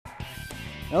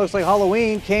It looks like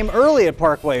Halloween came early at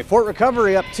Parkway. Fort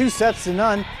Recovery up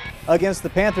 2-0 against the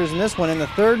Panthers in this one. In the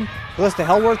third, Callista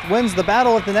Hellworth wins the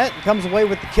battle at the net and comes away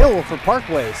with the kill for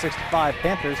Parkway. 6-5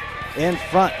 Panthers in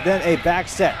front. Then a back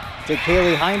set to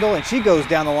Kaylee Heindel, and she goes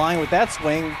down the line with that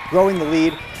swing, growing the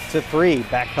lead to 3.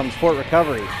 Back comes Fort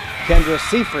Recovery. Kendra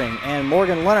Seifring and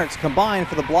Morgan Lennertz combine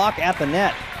for the block at the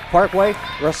net. Parkway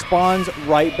responds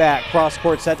right back.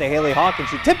 Cross-court set to Haley Hawk, and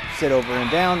she tips it over and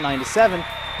down. 9-7.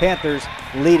 Panthers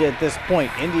lead at this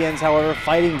point. Indians, however,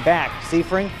 fighting back.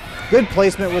 Seifring, good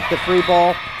placement with the free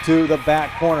ball to the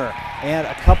back corner. And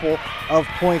a couple of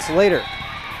points later,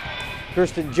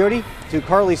 Kirsten Jody to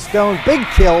Carly Stone. Big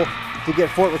kill to get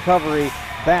Fort Recovery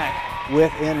back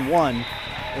within 1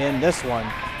 in this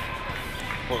one.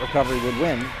 Fort Recovery would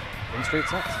win in straight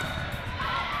sets.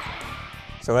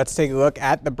 So let's take a look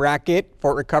at the bracket.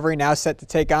 Fort Recovery now set to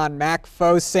take on MAC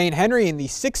foe St. Henry in the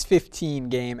 6:15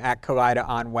 game at Kalida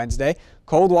on Wednesday.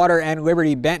 Coldwater and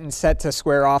Liberty Benton set to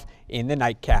square off in the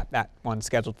nightcap. That one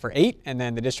scheduled for 8, and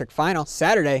then the district final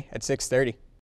Saturday at 6:30.